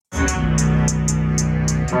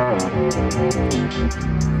Good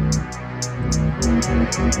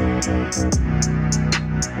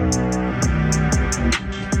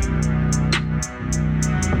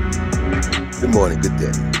morning, good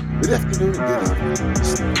day, good afternoon, and good evening.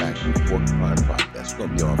 This is back to the Porcupine podcast. We're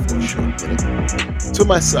gonna be on for a short minute to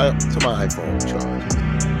my iPhone charge.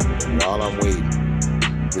 And while I'm waiting,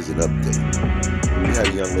 there's an update. We had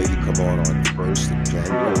a young lady come on the 1st of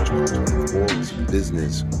January 2024. It was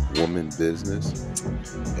a woman business,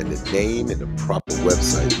 and the name and the proper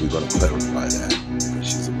website. We're gonna clarify that because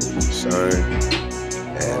she's a little concerned.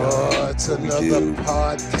 And it's another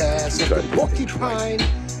podcast of the Porcupine.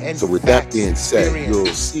 And so with that being said, you'll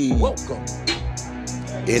see in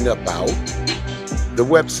about the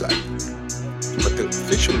website. But the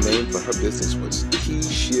official name for her business was Key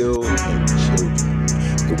Shield and Children.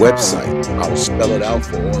 The website, I'll spell it out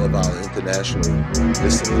for all of our international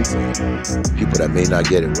listeners and people that may not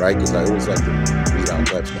get it right, because I always like to read our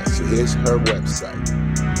website. So here's her website.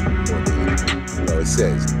 It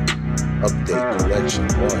says update collection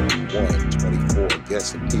 1/1/24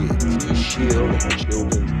 guest appeared. Key Shield and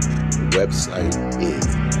Children. The website is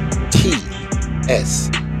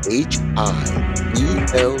TSHIELDSPLUSAND,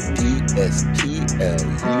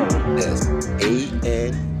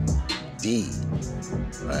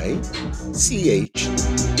 right?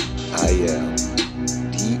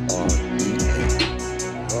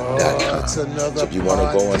 CHILDREN.com. So if you want to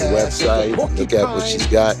go on the website, look at what she's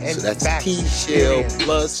got. So that's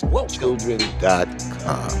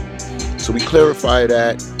TShieldPlusChildren.com. So we clarify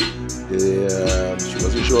that. She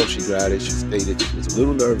wasn't sure if she got it. She stated she was a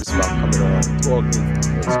little nervous about coming on and talking for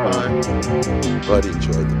the first time, but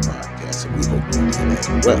enjoyed the podcast, and we hope you did as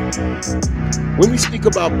well. When we speak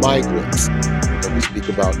about migrants, when we speak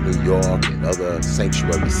about New York and other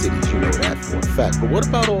sanctuary cities, you know that for a fact. But what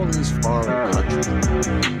about all these foreign countries,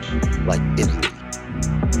 like Italy?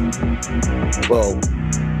 Well,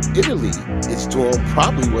 Italy is doing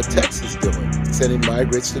probably what Texas is doing, sending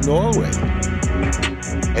migrants to Norway.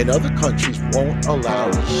 And other countries won't allow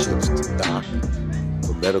these ships to dock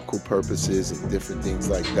for medical purposes and different things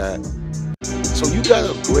like that. So you got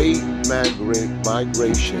a great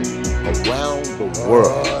migration around the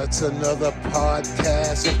world. It's another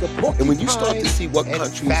podcast of the Porcupine. And when you start to see what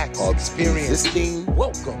countries are existing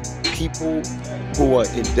people who are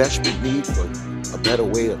in desperate need for a better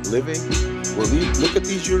way of living, well, look at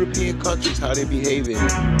these European countries, how they're behaving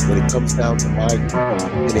when it comes down to migrants.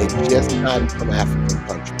 And they're just not from African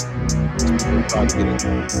countries. People try to get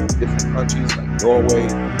into different countries like Norway,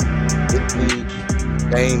 Italy,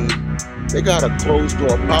 Spain. They got a closed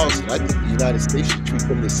door policy. I think the United States should treat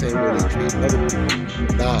them the same way they treat other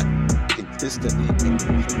people, not consistently and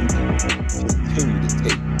continue to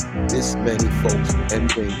take this many folks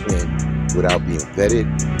entering in without being vetted,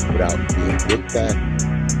 without being looked at,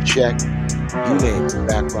 checked, you name it,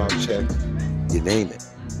 background check, you name it.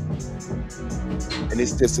 And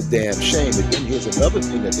it's just a damn shame. And then here's another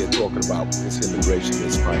thing that they're talking about with this immigration,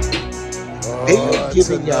 this migrant. They are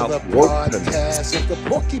giving out work permits.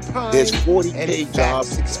 There's 40K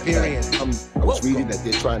jobs experience. I was reading that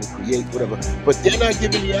they're trying to create whatever, but they're not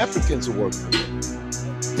giving the Africans a work permit.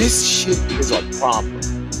 This shit is a problem.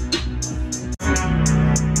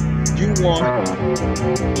 You want,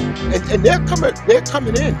 and they're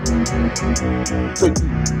coming in. So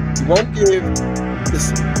you won't give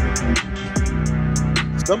this.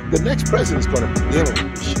 The next president's going to be dealing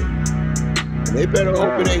with this shit. And they better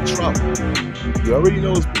hope it ain't Trump. You already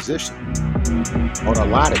know his position on a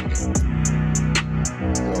lot of things.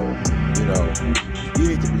 So, you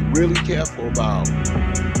need to be really careful about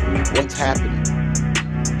what's happening.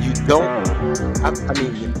 You don't,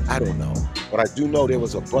 I don't know. But I do know there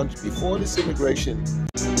was a bunch, before this immigration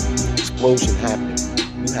explosion happened,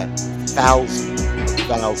 you had thousands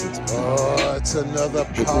of people. It's another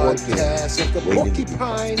podcast of the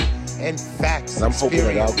Porcupine and Facts. And I'm hoping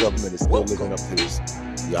that our government is still living up to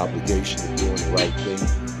the obligation of doing the right thing,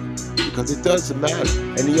 because it doesn't matter.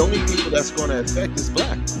 And the only people that's going to affect is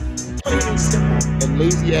black. Plain and simple. And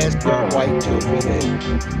lazy ass young white children and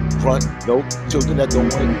children that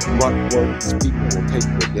don't want to do grunt work. These people will take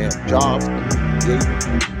their damn jobs and create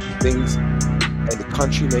things, and the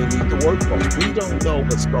country may need to work for us. We don't know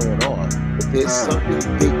what's going on, but there's something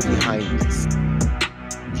big behind this.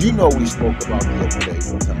 We spoke about the other day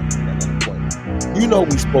one time.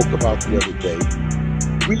 We spoke about the other day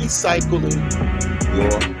recycling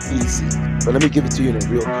your feces. But let me give it to you in a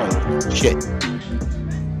real context. Shit.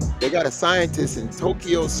 They got a scientist in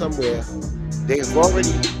Tokyo somewhere. They have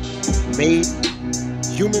already made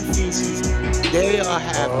human feces. They are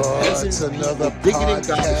having peasants another digging in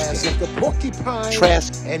podcast of the Porcupine trash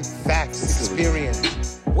and Facts experience.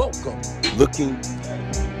 welcome. Looking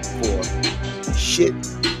for shit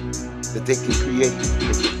that they can create.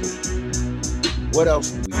 What else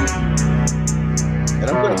do we do? And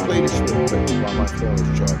I'm going to play this real quick while my phone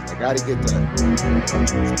is charged. I got to get that. I'm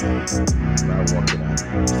not walking out.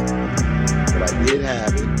 But I did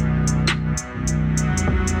have it.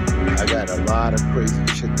 I got a lot of crazy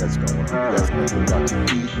shit that's going on. You guys know about your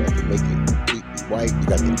teeth that can make it completely white. You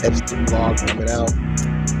got the Epstein blog coming out.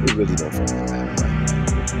 We really don't fucking matter right now.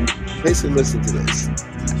 Listen to this.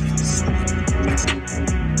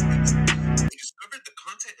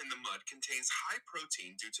 In the mud contains high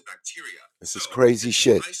protein due to bacteria. This is crazy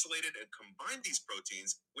shit. Isolated and combined these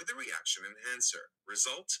proteins with a reaction enhancer.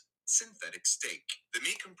 Result: synthetic steak. The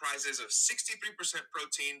meat comprises of 63%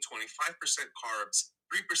 protein, 25% carbs,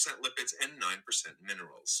 3% lipids, and 9%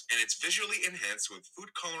 minerals. And it's visually enhanced with food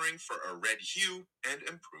coloring for a red hue and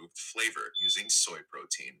improved flavor using soy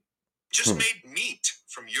protein. Just made meat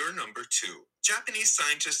from your number 2. Japanese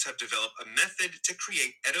scientists have developed a method to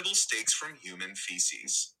create edible steaks from human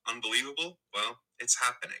feces. Unbelievable? Well, it's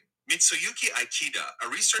happening. Mitsuyuki Aikida, a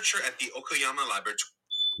researcher at the Okayama Laboratory.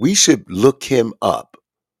 We should look him up.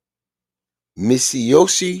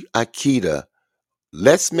 Mitsuyoshi Akita.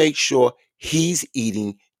 Let's make sure he's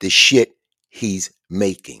eating the shit he's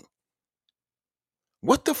making.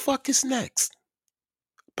 What the fuck is next?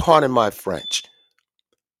 Pardon my French.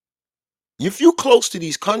 If you're close to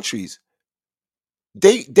these countries,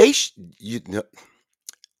 they're going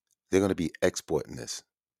to be exporting this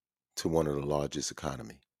to one of the largest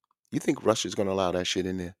economy. You think Russia's going to allow that shit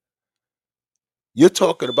in there? You're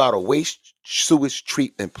talking about a waste sewage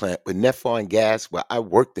treatment plant with Nephon gas. Well, I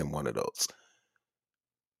worked in one of those.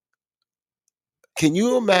 Can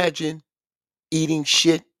you imagine eating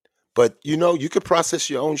shit? But you could process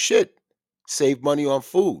your own shit, save money on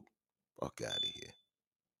food. Fuck out of here.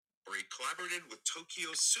 Collaborated with Tokyo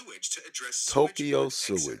Sewage to address Tokyo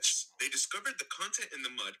sewage. Sewage. They discovered the content in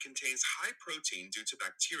the mud contains high protein due to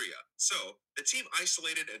bacteria. So the team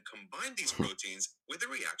isolated and combined these proteins with a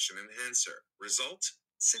reaction enhancer. Result: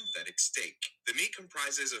 synthetic steak. The meat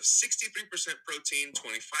comprises of 63% protein,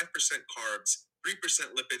 25% carbs,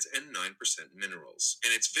 3% lipids, and 9% minerals.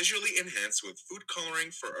 And it's visually enhanced with food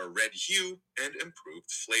coloring for a red hue and improved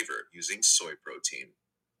flavor using soy protein.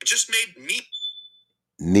 It just made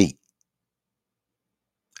meat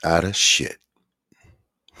out of shit.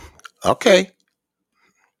 Okay.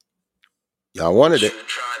 Y'all wanted it.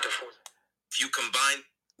 If you combine,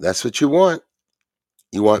 that's what you want.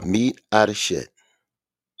 You want meat out of shit.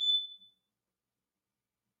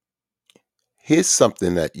 Here's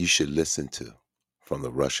something that you should listen to from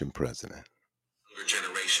the Russian president.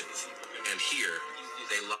 Generations, and here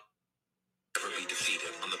they never be defeated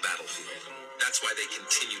on the battlefield. That's why they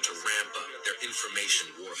continue to ramp up their information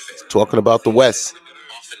warfare. Talking about the West.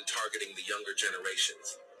 Often targeting the younger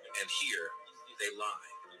generations, and here they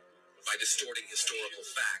lie. By distorting historical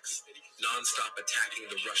facts, non-stop attacking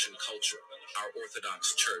the Russian culture, our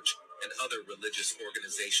Orthodox Church, and other religious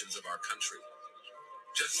organizations of our country.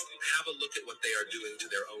 Just have a look at what they are doing to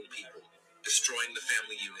their own people, destroying the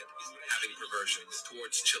family unit, having perversions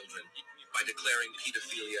towards children, by declaring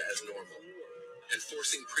pedophilia as normal, and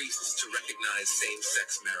forcing priests to recognize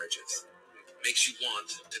same-sex marriages. Makes you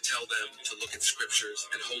want to tell them to look at scriptures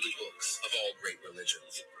and holy books of all great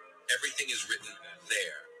religions. Everything is written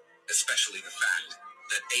there, especially the fact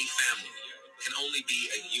that a family can only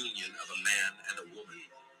be a union of a man and a woman.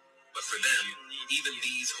 But for them, even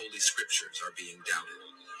these holy scriptures are being doubted.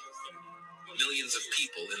 Millions of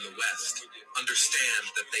people in the West understand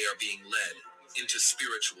that they are being led into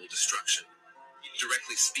spiritual destruction.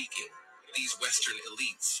 Directly speaking, these Western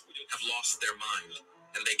elites have lost their mind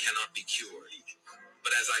and they cannot be cured.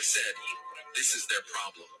 But as I said, this is their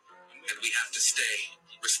problem, and we have to stay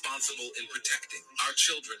responsible in protecting our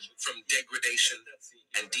children from degradation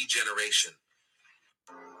and degeneration.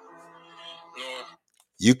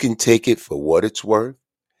 You can take it for what it's worth.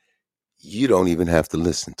 You don't even have to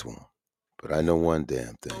listen to them. But I know one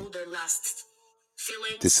damn thing.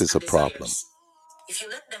 This is a problem. If you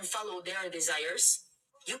let them follow their desires,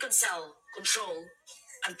 you can sell, control,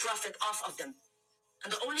 and profit off of them.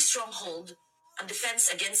 And the only stronghold and defense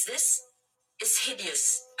against this is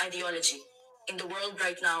hideous ideology. In the world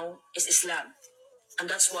right now is Islam. And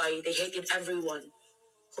that's why they hated everyone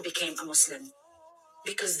who became a Muslim.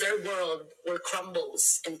 Because their world will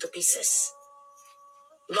crumbles into pieces.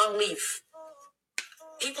 Long live.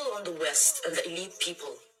 People on the West and the elite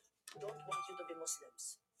people don't want you to be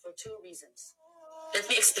Muslims for 2 reasons. Let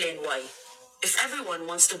me explain why. If everyone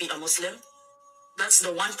wants to be a Muslim, that's the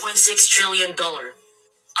 $1.6 trillion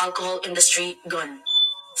alcohol industry gone.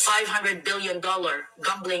 $500 billion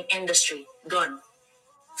gambling industry, gone.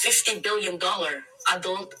 $50 billion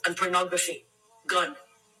adult and pornography, gone.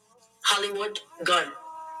 Hollywood, gone.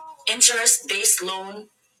 Interest-based loan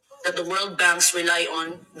that the world banks rely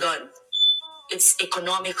on, gone. It's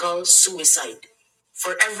economical suicide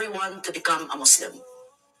for everyone to become a Muslim.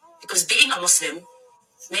 Because being a Muslim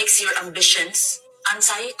makes your ambitions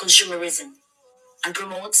anti-consumerism and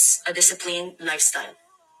promotes a disciplined lifestyle.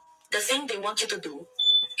 The thing they want you to do,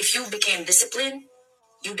 if you became disciplined,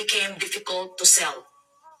 you became difficult to sell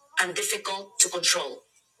and difficult to control.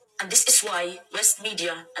 And this is why West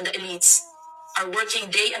media and the elites are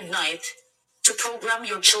working day and night to program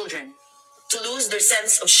your children to lose their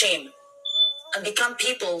sense of shame and become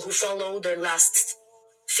people who follow their last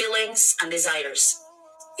feelings and desires.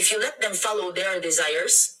 If you let them follow their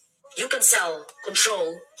desires, you can sell,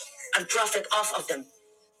 control, and profit off of them.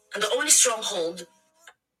 And the only stronghold.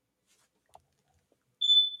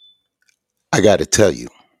 I got to tell you,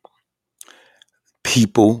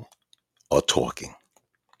 people are talking.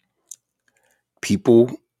 People,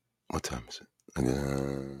 what time is it?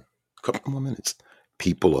 A couple more minutes.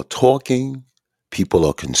 People are talking. People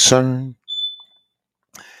are concerned.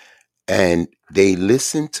 And they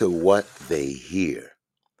listen to what they hear.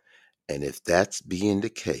 And if that's being the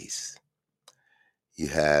case, you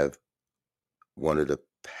have one of the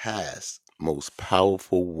past most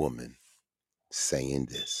powerful women saying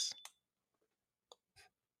this.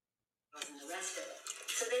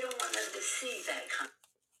 So they don't want us to see that kind.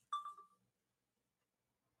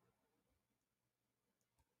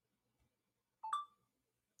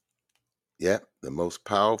 Yep, the most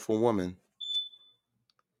powerful woman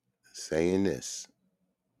saying this.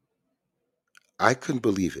 I couldn't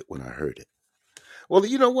believe it when I heard it. Well,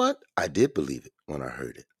 you know what? I did believe it when I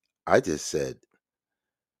heard it. I just said,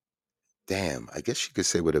 damn, I guess you could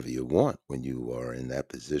say whatever you want when you are in that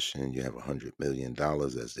position. You have $100 million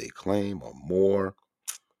as they claim or more.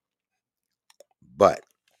 But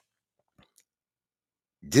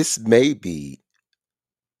this may be,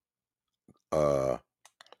 uh,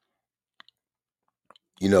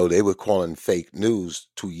 they were calling fake news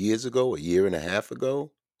 2 years ago, a year and a half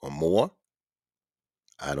ago or more.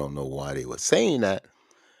 I don't know why they were saying that,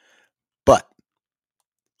 but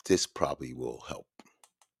this probably will help.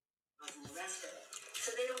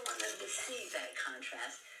 So they don't want them to see that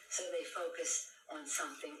contrast, so they focus on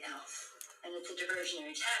something else. And it's a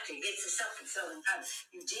diversionary tactic. It's a self-fulfilling prophecy.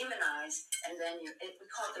 You demonize, and then we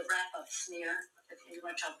call it the wrap-up smear. If you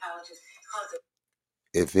want to talk politics, call it the.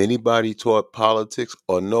 If anybody taught politics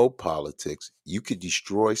or no politics, you could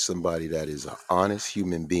destroy somebody that is an honest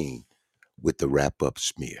human being with the wrap-up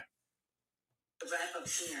smear. The wrap-up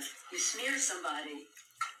smear. You smear somebody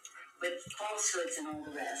with falsehoods and all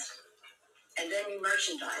the rest, and then you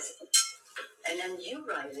merchandise it. And then you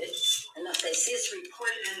write it, and if they see it's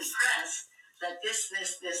reported in the press that this,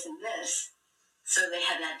 and this, so they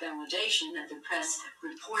have that validation that the press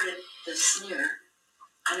reported the smear,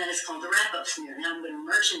 and then it's called the wrap-up smear. Now I'm going to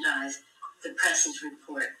merchandise the press's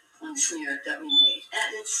report on the smear that we made.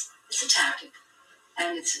 And it's a tactic,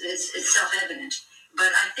 and it's self-evident. But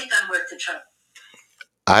I think I'm worth the trouble.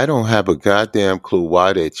 I don't have a goddamn clue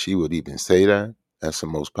why that she would even say that. That's the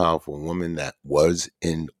most powerful woman that was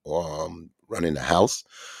in running the House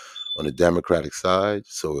on the Democratic side.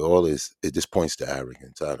 So it just points to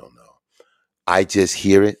arrogance. I don't know. I just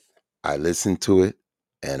hear it, I listen to it,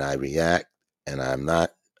 and I react. And I'm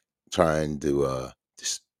not trying to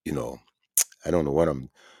just I don't know what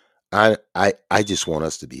I just want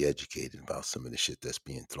us to be educated about some of the shit that's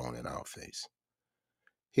being thrown in our face.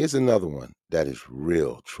 Here's another one that is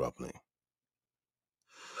real troubling.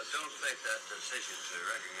 But don't think that decision to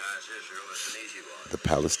recognize Israel is an easy one. The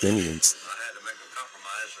Palestinians. I had to make a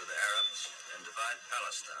compromise with the Arabs and divide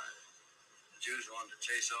Palestine. The Jews wanted to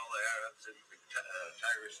chase all the Arabs into the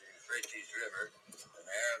Tigris and Euphrates River, and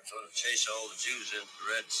the Arabs wanted to chase all the Jews into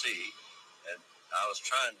the Red Sea. And what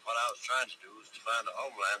I was trying to do was to find a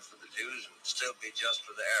homeland for the Jews and still be just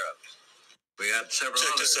for the Arabs. We had several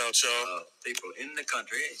people in the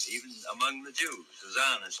country, even among the Jews, the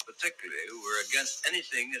Zionists particularly, who were against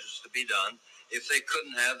anything that was to be done if they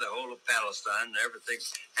couldn't have the whole of Palestine and everything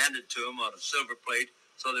handed to them on a silver plate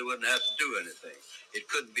so they wouldn't have to do anything. It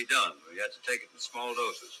couldn't be done. We had to take it in small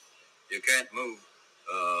doses. You can't move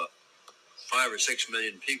 5 or 6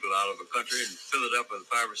 million people out of a country and fill it up with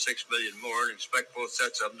 5 or 6 million more and expect both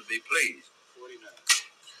sets of them to be pleased. 49.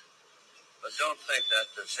 But don't think that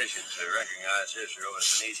decision to recognize Israel is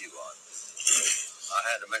an easy one. I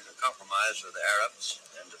had to make a compromise with the Arabs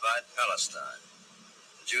and divide Palestine.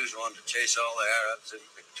 The Jews wanted to chase all the Arabs into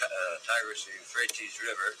the Tigris and Euphrates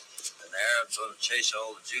River, and the Arabs wanted to chase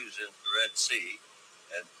all the Jews into the Red Sea.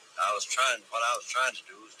 And what I was trying to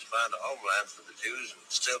do was to find a homeland for the Jews and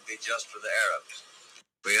still be just for the Arabs.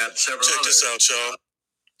 We had several. Check this out, y'all.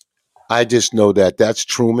 I just know that that's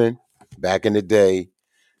Truman back in the day,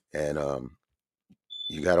 and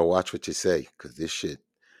you got to watch what you say, because this shit,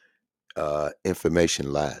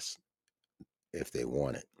 information lasts if they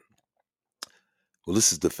want it. Well,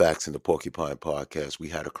 this is the Facts in the Porcupine Podcast. We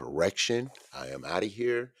had a correction. I am out of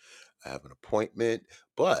here. I have an appointment,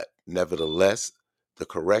 but nevertheless, the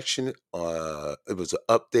correction, it was an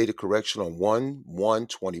updated correction on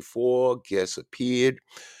 1/1/24. Guest appeared,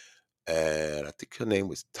 and I think her name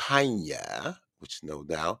was Tanya, which no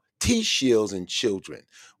doubt. T-Shields and Children.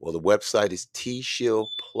 Well, the website is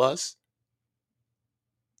T-Shield Plus,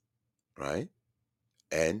 right?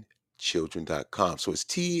 And children.com. So it's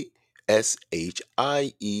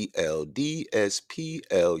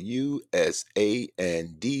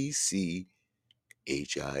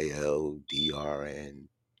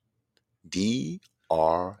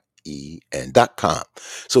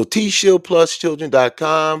So T-Shield Plus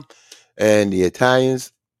children.com. And the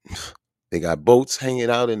Italians, they got boats hanging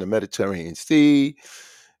out in the Mediterranean Sea.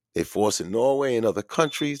 They're forcing Norway and other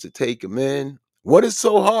countries to take them in. What is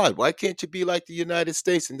so hard? Why can't you be like the United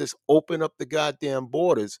States and just open up the goddamn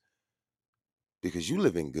borders? Because you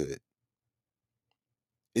live in good.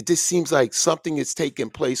 It just seems like something is taking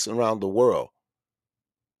place around the world.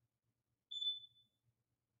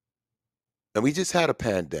 And we just had a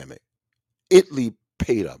pandemic. Italy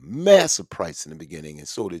paid a massive price in the beginning, and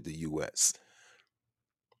so did the U.S.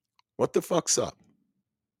 What the fuck's up?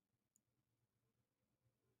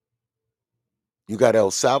 You got El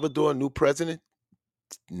Salvador, new president,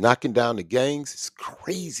 knocking down the gangs. It's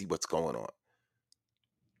crazy what's going on.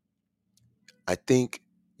 I think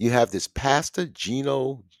you have this pastor,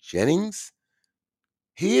 Gino Jennings.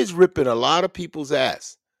 He is ripping a lot of people's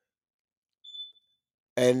ass.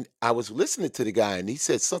 And I was listening to the guy, and he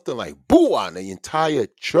said something like, boo on the entire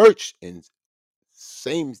church. And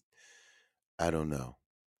same, I don't know.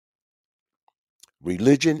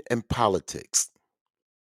 Religion and politics.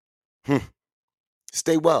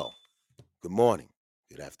 Stay well. Good morning,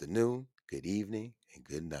 good afternoon, good evening, and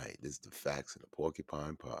good night. This is the Facts of the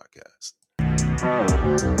Porcupine Podcast.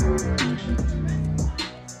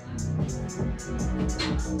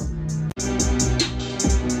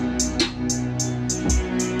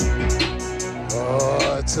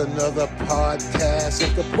 Oh, it's another podcast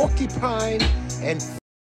of the Porcupine and